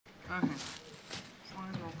Okay. As long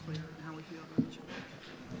as we're all clear on how we feel about each other.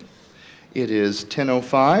 It is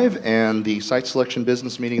 10:05, and the site selection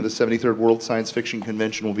business meeting of the 73rd World Science Fiction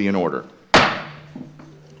Convention will be in order.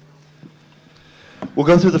 We'll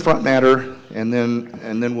go through the front matter, and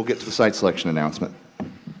then we'll get to the site selection announcement.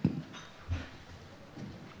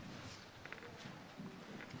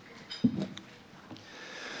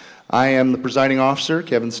 I am the presiding officer,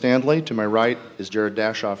 Kevin Standley. To my right is Jared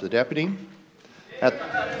Dashoff, the deputy.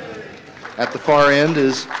 At the far end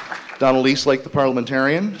is Donald Eastlake, the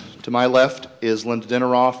parliamentarian. To my left is Linda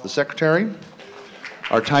Dinneroff, the secretary.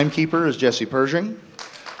 Our timekeeper is Jesse Pershing.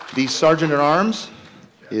 The sergeant-at-arms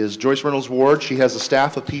is Joyce Reynolds Ward. She has a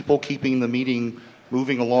staff of people keeping the meeting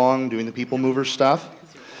moving along, doing the people mover stuff.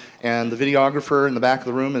 And the videographer in the back of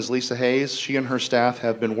the room is Lisa Hayes. She and her staff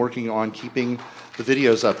have been working on keeping the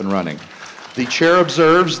videos up and running. The chair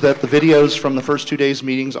observes that the videos from the first 2 days'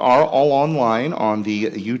 meetings are all online on the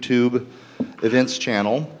YouTube events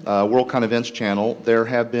channel, Worldcon events channel. There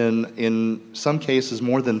have been, in some cases,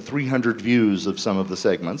 more than 300 views of some of the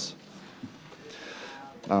segments.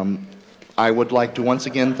 I would like to once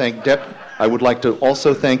again thank I would like to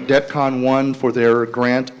also thank DEPCON 1 for their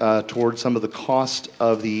grant towards some of the cost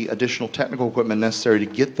of the additional technical equipment necessary to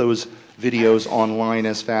get those videos online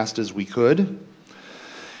as fast as we could.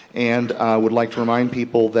 And I would like to remind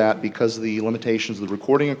people that because of the limitations of the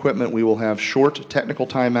recording equipment, we will have short technical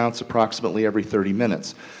timeouts approximately every 30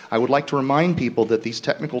 minutes. I would like to remind people that these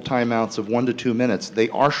technical timeouts of 1 to 2 minutes, they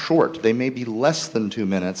are short. They may be less than 2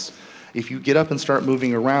 minutes. If you get up and start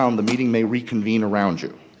moving around, the meeting may reconvene around you.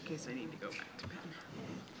 In case I need to go back to bed.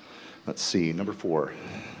 Let's see, number 4.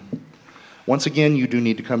 Once again, you do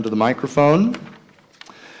need to come to the microphone.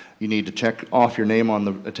 You need to check off your name on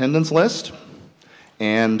the attendance list.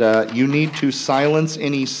 And you need to silence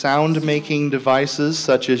any sound-making devices,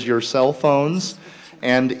 such as your cell phones.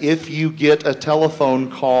 And if you get a telephone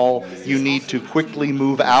call, you need to quickly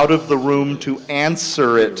move out of the room to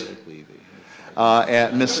answer it.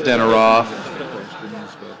 At Ms. Steneroff.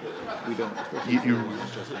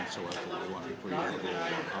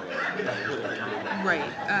 Right,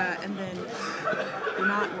 and then we're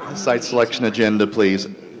not... Site selection agenda, please.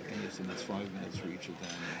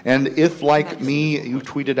 And if, like me, you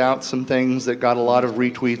tweeted out some things that got a lot of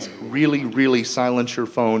retweets, really, really silence your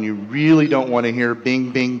phone. You really don't want to hear bing,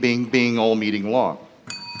 bing, bing, bing all meeting long.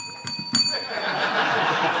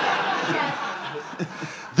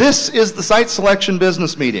 This is the site selection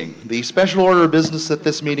business meeting. The special order of business at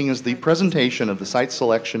this meeting is the presentation of the site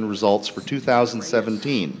selection results for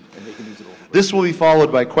 2017. This will be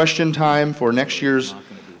followed by question time for next year's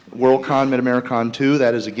Worldcon Mid-Americon 2.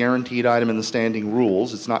 That is a guaranteed item in the standing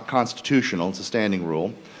rules. It's not constitutional, it's a standing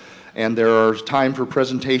rule. And there are time for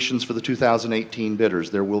presentations for the 2018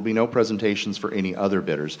 bidders. There will be no presentations for any other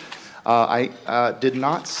bidders. Did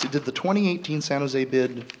the 2018 San Jose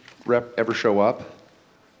bid rep ever show up?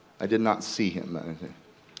 I did not see him. They were up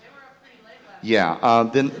pretty late last Yeah. I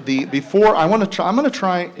want to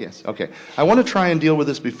try. Yes. Okay. I want to try and deal with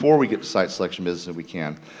this before we get to site selection business if we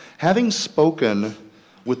can. Having spoken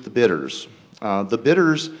with the bidders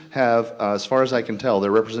have, as far as I can tell,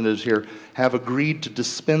 their representatives here have agreed to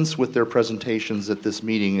dispense with their presentations at this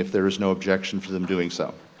meeting if there is no objection for them doing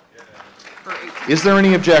so. Is there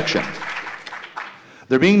any objection?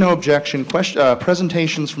 There being no objection,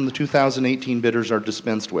 presentations from the 2018 bidders are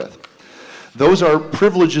dispensed with. Those are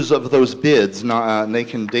privileges of those bids, and they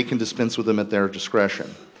can dispense with them at their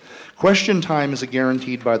discretion. Question time is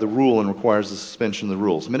guaranteed by the rule and requires the suspension of the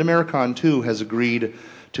rules. Mid-Americon 2 has agreed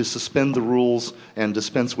to suspend the rules and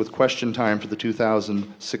dispense with question time for the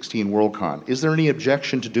 2016 Worldcon. Is there any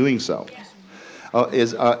objection to doing so?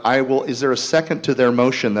 Is there a second to their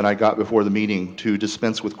motion that I got before the meeting to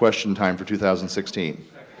dispense with question time for 2016?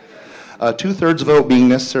 2/3 vote being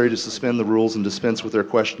necessary to suspend the rules and dispense with their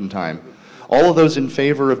question time. All of those in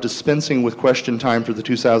favor of dispensing with question time for the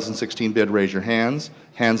 2016 bid, raise your hands.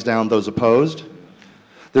 Hands down, those opposed.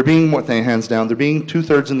 There being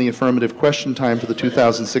 2/3 in the affirmative, question time for the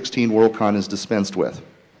 2016 Worldcon is dispensed with.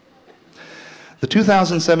 The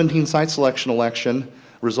 2017 site selection election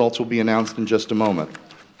results will be announced in just a moment.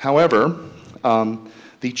 However,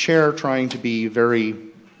 the chair, trying to be very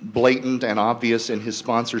blatant and obvious in his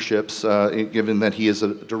sponsorships, given that he is a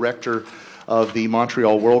director of the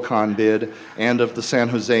Montreal Worldcon bid and of the San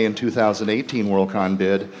Jose in 2018 Worldcon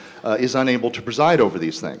bid, is unable to preside over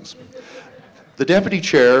these things. The deputy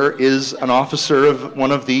chair is an officer of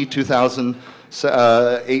one of the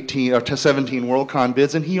 2018 or 17 Worldcon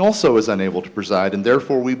bids, and he also is unable to preside, and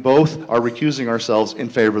therefore we both are recusing ourselves in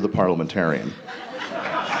favor of the parliamentarian.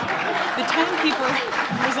 The timekeeper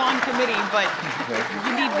was on committee, but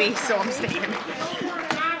you need me, so I'm staying.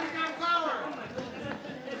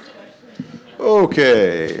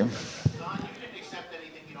 Okay. Don, you didn't accept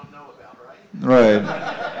anything you don't know about, right?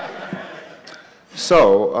 Right.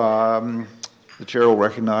 So, the chair will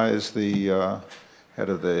recognize the head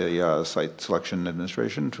of the Site Selection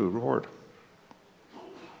Administration to report.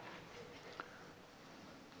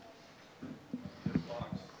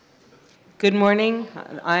 Good morning.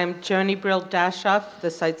 I'm Joni Brill-Dashoff, the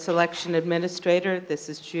Site Selection Administrator. This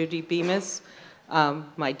is Judy Bemis,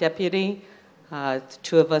 my deputy. The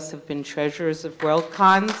two of us have been treasurers of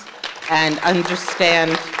Worldcons and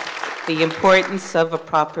understand the importance of a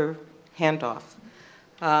proper handoff.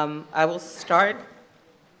 I will start,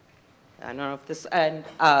 I don't know if this, and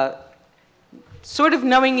sort of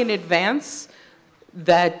knowing in advance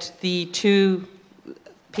that the two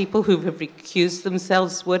people who have recused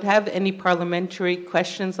themselves would have any parliamentary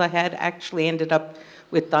questions I had actually ended up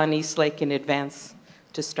with Don Eastlake in advance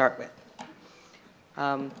to start with.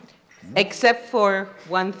 Except for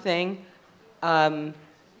one thing,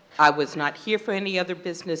 I was not here for any other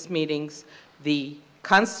business meetings. The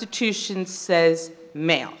Constitution says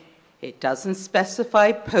mail. It doesn't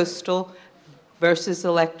specify postal versus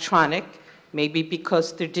electronic, maybe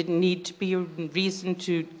because there didn't need to be a reason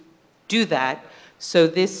to do that. So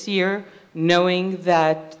this year, knowing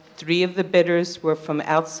that 3 of the bidders were from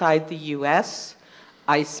outside the US,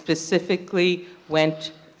 I specifically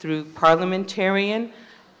went through parliamentarian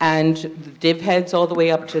and the div heads all the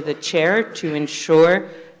way up to the chair to ensure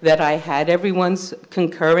that I had everyone's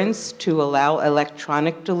concurrence to allow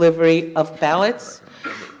electronic delivery of ballots.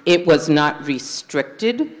 It was not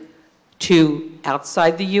restricted to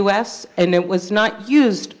outside the US, and it was not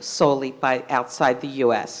used solely by outside the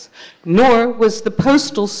US, nor was the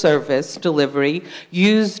Postal Service delivery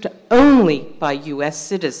used only by US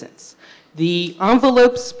citizens. The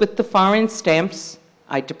envelopes with the foreign stamps,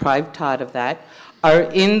 I deprived Todd of that, are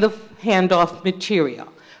in the handoff material.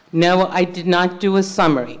 No, I did not do a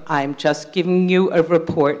summary. I'm just giving you a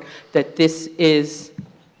report that this is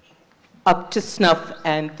up to snuff,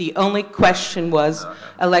 and the only question was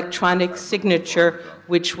electronic signature,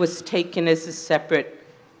 which was taken as a separate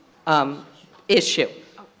issue,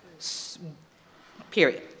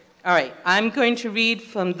 period. All right, I'm going to read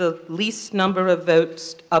from the least number of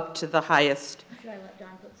votes up to the highest. Should I let Don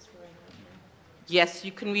put the scoring up now? Yes,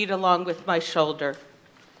 you can read along with my shoulder,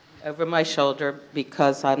 over my shoulder,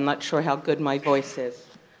 because I'm not sure how good my voice is.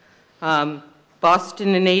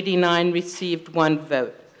 Boston in '89 received 1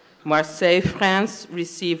 vote. Marseille, France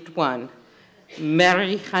received 1.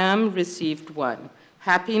 Meriham received 1.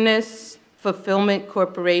 Happiness Fulfillment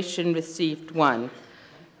Corporation received 1.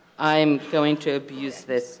 I'm going to abuse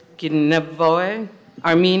this. Gnavoy,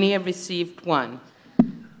 Armenia received 1.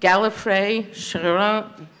 Gallifrey,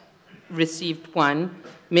 Chiron received 1.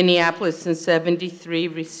 Minneapolis in '73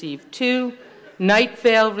 received 2. Night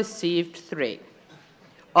Vale received 3.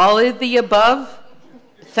 All of the above.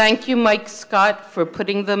 Thank you, Mike Scott, for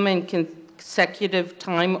putting them in consecutive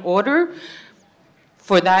time order.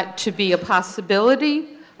 For that to be a possibility,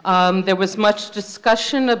 there was much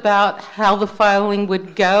discussion about how the filing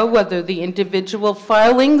would go, whether the individual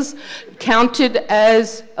filings counted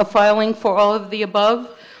as a filing for all of the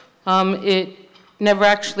above. It never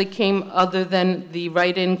actually came other than the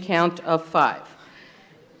write-in count of 5.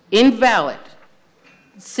 Invalid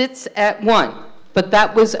sits at 1, but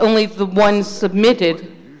that was only the one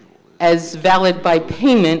submitted as valid by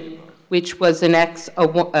payment, which was an X, a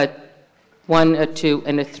 1, a 2,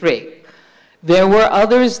 and a 3. There were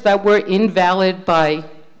others that were invalid by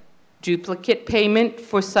duplicate payment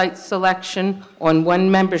for site selection on 1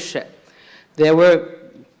 membership. There were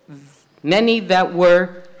many that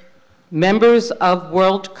were members of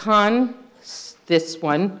Worldcon, this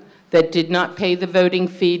one, that did not pay the voting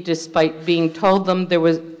fee despite being told them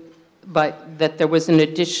that there was an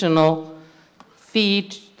additional fee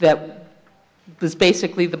that was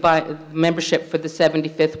basically the membership for the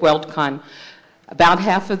 75th Worldcon. About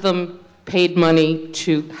half of them paid money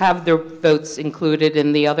to have their votes included,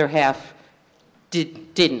 and the other half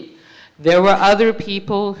didn't. There were other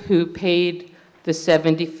people who paid the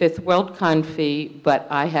 75th Worldcon fee, but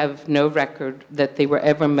I have no record that they were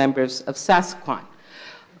ever members of Sasquan.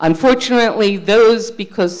 Unfortunately, those,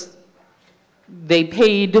 because they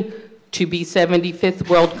paid to be 75th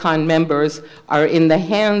Worldcon members, are in the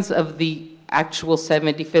hands of the actual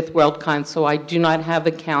 75th Worldcon, so I do not have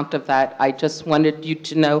a count of that. I just wanted you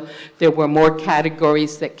to know there were more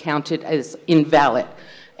categories that counted as invalid.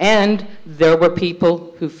 And there were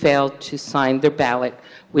people who failed to sign their ballot,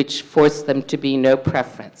 which forced them to be no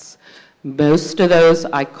preference. Most of those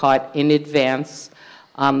I caught in advance.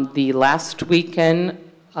 The last weekend,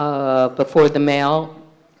 before the mail.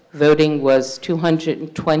 Voting was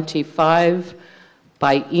 225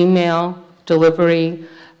 by email delivery,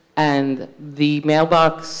 and the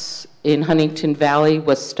mailbox in Huntington Valley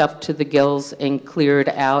was stuffed to the gills and cleared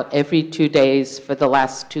out every 2 days for the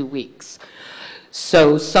last 2 weeks.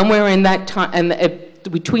 So somewhere in that time, and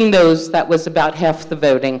between those, that was about half the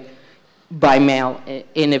voting by mail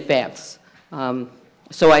in advance.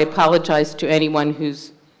 So I apologize to anyone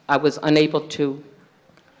I was unable to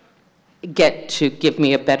get to give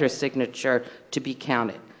me a better signature to be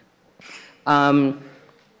counted. No,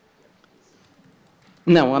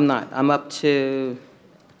 I'm not. I'm up to,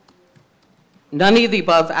 none of the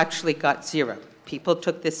above actually got 0. People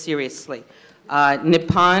took this seriously.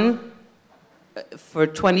 Nippon, for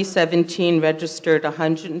 2017, registered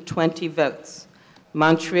 120 votes.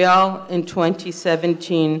 Montreal in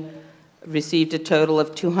 2017 received a total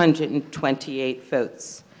of 228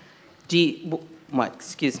 votes.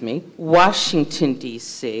 Washington,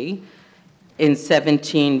 D.C. in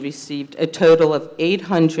 17 received a total of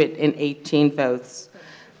 818 votes.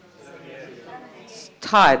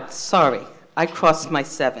 Todd, sorry, I crossed my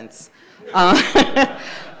sevens. And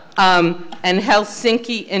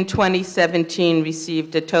Helsinki in 2017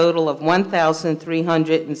 received a total of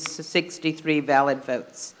 1,363 valid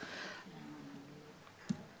votes.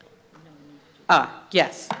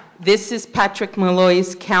 Yes, this is Patrick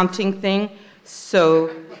Malloy's counting thing.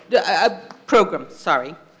 So, program,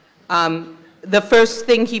 sorry. The first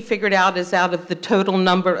thing he figured out is out of the total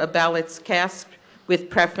number of ballots cast, with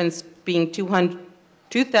preference being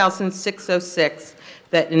 2,606,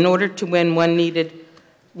 that in order to win, one needed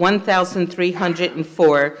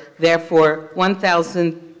 1,304. Therefore,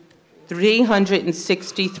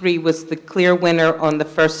 1,363 was the clear winner on the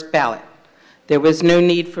first ballot. There was no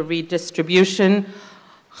need for redistribution.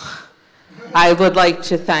 I would like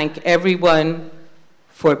to thank everyone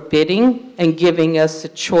for bidding and giving us a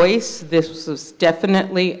choice. This was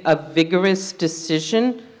definitely a vigorous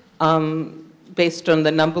decision based on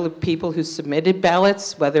the number of people who submitted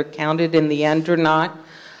ballots, whether counted in the end or not.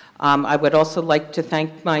 I would also like to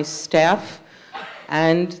thank my staff,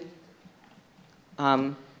 and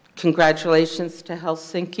congratulations to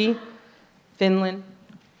Helsinki, Finland.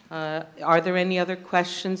 Are there any other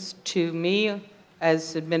questions to me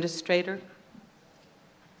as administrator?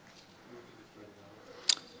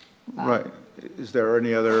 Right. Is there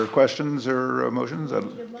any other questions or motions? Need a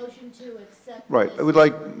motion to accept. Right. I would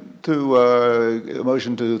like to, a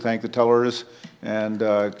motion to thank the tellers and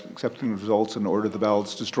accepting the results and order the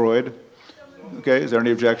ballots destroyed. Okay, is there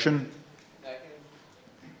any objection?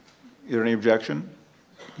 Is there any objection?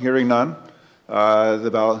 Hearing none.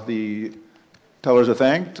 The tellers are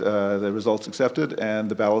thanked, the results accepted, and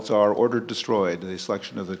the ballots are ordered destroyed. The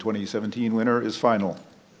selection of the 2017 winner is final.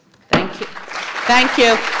 Thank you. Thank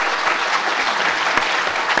you.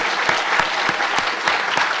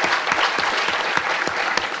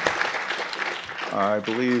 I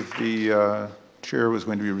believe the chair was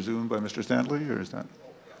going to be resumed by Mr. Stanley, or is that?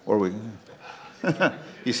 Or we?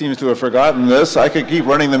 He seems to have forgotten this. I could keep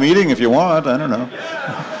running the meeting if you want. I don't know.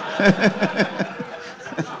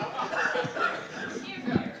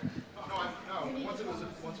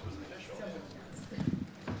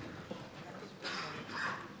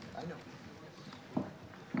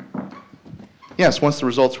 Yes, once the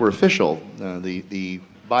results were official, the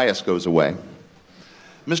bias goes away.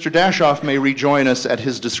 Mr. Dashoff may rejoin us at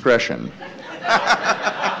his discretion.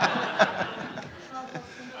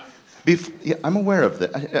 Yeah, I'm aware of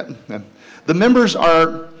that. The members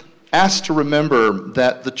are asked to remember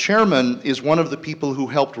that the chairman is one of the people who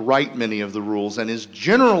helped write many of the rules and is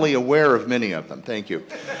generally aware of many of them. Thank you.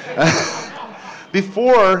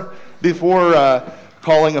 Before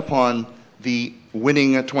calling upon the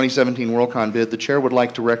winning 2017 Worldcon bid, the chair would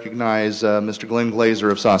like to recognize Mr. Glenn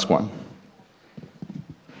Glazer of Sasquan.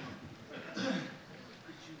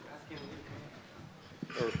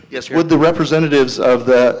 Yes, would the representatives of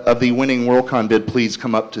the winning Worldcon bid please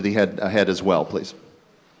come up to the head as well, please?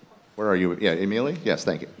 Where are you? Yeah, Emily? Yes,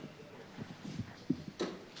 thank you.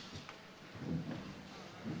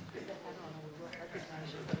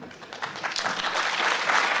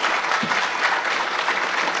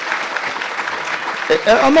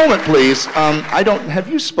 A moment, please. Have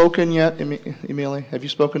you spoken yet, Emily? Have you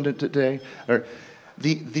spoken today? Or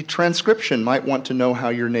the transcription might want to know how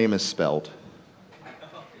your name is spelled.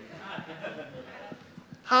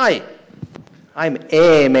 Hi, I'm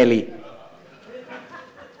Emily.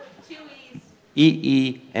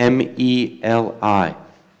 E-E-M-E-L-I.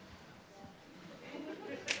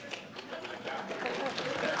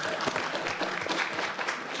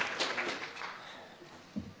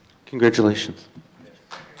 Congratulations.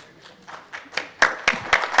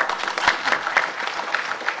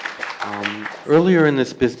 Earlier in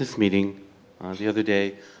this business meeting, the other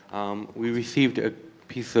day, we received a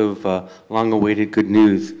piece of long-awaited good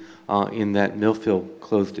news in that Millfield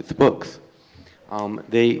closed its books.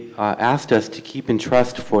 They asked us to keep in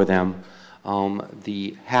trust for them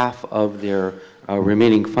the half of their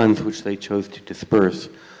remaining funds which they chose to disperse.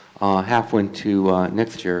 Half went to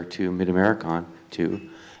next year to Mid-American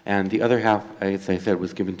and the other half, as I said,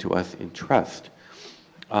 was given to us in trust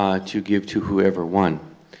to give to whoever won.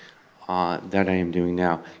 That I am doing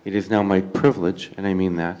now. It is now my privilege, and I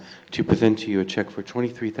mean that, to present to you a check for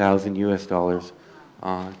 $23,000 US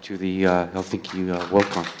to the Helsinki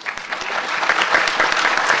Worldcon.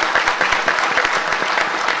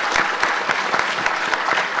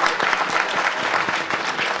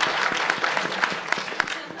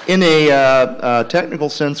 In a technical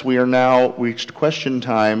sense, we are now reached question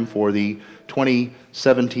time for the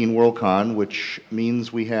 2017 Worldcon, which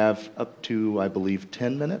means we have up to, I believe,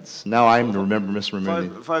 10 minutes. Now I'm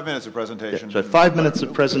misremembering. 5 minutes of presentation. Yeah, so 5 minutes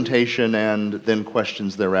of presentation and then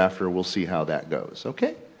questions thereafter. We'll see how that goes.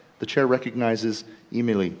 Okay? The chair recognizes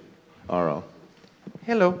Emily Aro.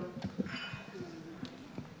 Hello.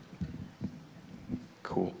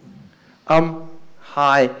 Cool.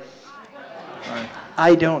 Hi. Hi.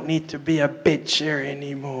 I don't need to be a bitcher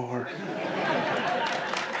anymore.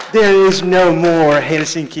 There is no more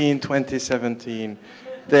Helsinki in 2017.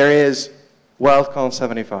 There is Worldcon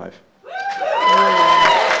 75.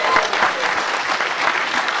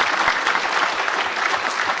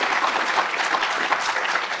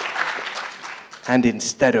 And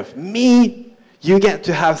instead of me, you get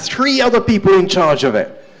to have 3 other people in charge of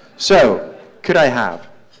it. So, could I have,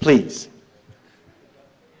 please,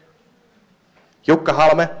 Jukka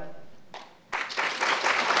Halme,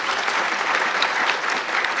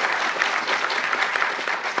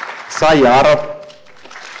 Sayaro,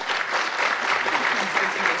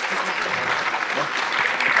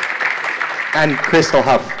 and Crystal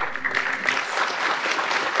Huff.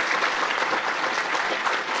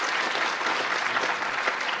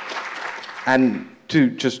 And to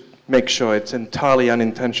just make sure it's entirely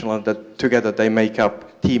unintentional that together they make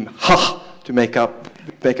up Team Ha to make a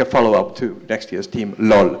follow-up to next year's Team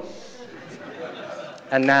LOL.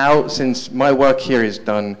 And now, since my work here is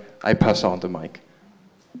done, I pass on the mic.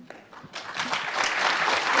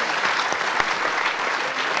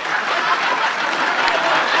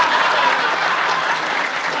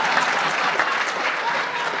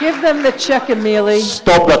 Give them the check, Emily.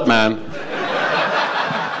 Stop that man.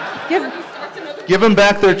 Give them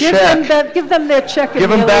back their check. Give them their check, Give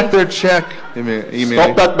Emily. them back their check. Emily.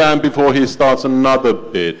 Stop that man before he starts another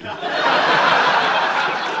bid.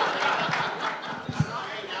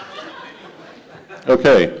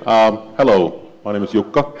 Okay, hello. My name is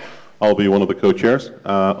Jukka. I'll be one of the co-chairs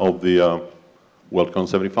of the Worldcon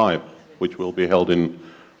 75, which will be held in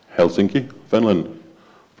Helsinki, Finland,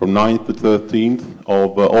 from 9th to 13th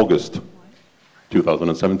of August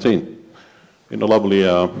 2017, in the lovely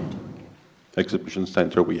exhibition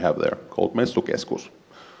center we have there, called Messukeskus.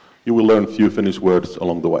 You will learn a few Finnish words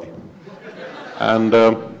along the way. And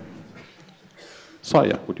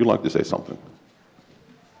Saija, would you like to say something?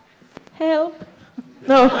 Help.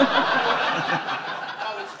 No.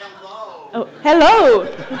 Oh, hello.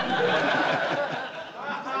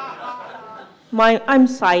 I'm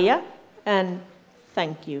Saija, and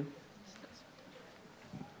thank you.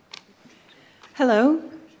 Hello,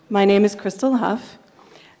 my name is Crystal Huff,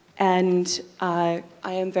 and I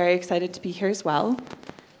am very excited to be here as well.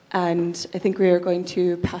 And I think we are going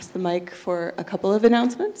to pass the mic for a couple of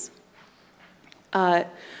announcements.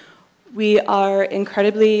 We are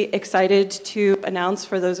incredibly excited to announce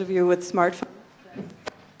for those of you with smartphones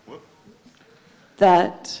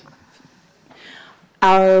that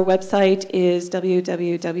our website is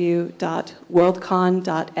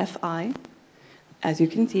www.worldcon.fi. As you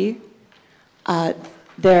can see,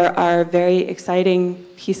 there are very exciting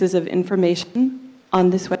pieces of information on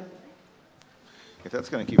this website. If that's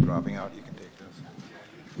going to keep dropping out, you can take this.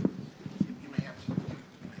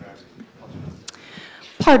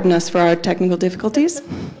 Pardon us for our technical difficulties,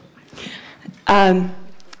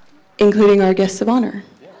 including our guests of honor.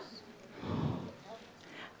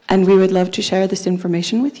 And we would love to share this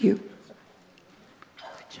information with you.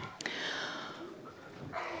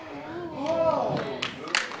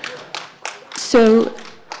 So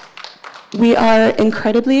we are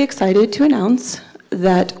incredibly excited to announce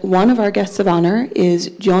that one of our guests of honor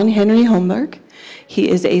is John Henry Holmberg. He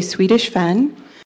is a Swedish fan.